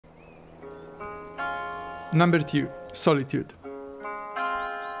Number 2. Solitude.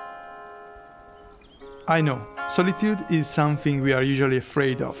 I know, solitude is something we are usually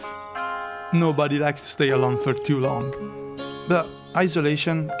afraid of. Nobody likes to stay alone for too long. But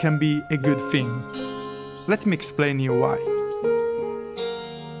isolation can be a good thing. Let me explain you why.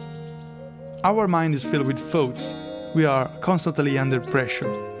 Our mind is filled with thoughts. We are constantly under pressure.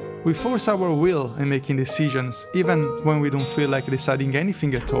 We force our will in making decisions, even when we don't feel like deciding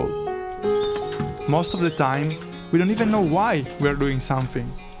anything at all. Most of the time, we don't even know why we are doing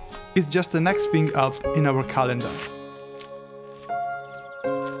something. It's just the next thing up in our calendar.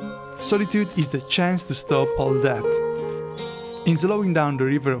 Solitude is the chance to stop all that. In slowing down the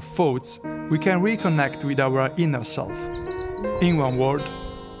river of thoughts, we can reconnect with our inner self. In one word,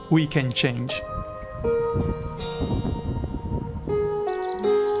 we can change.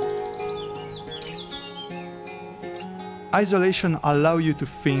 Isolation allows you to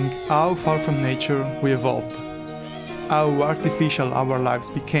think how far from nature we evolved, how artificial our lives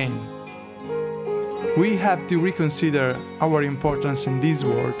became. We have to reconsider our importance in this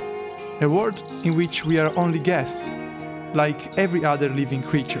world, a world in which we are only guests, like every other living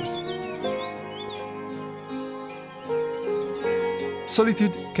creatures.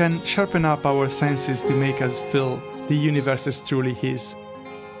 Solitude can sharpen up our senses to make us feel the universe as truly is,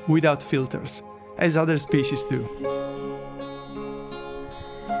 without filters, as other species do.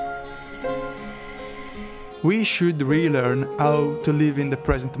 We should relearn how to live in the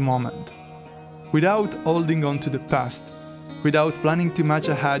present moment, without holding on to the past, without planning too much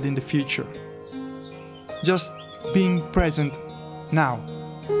ahead in the future. Just being present now.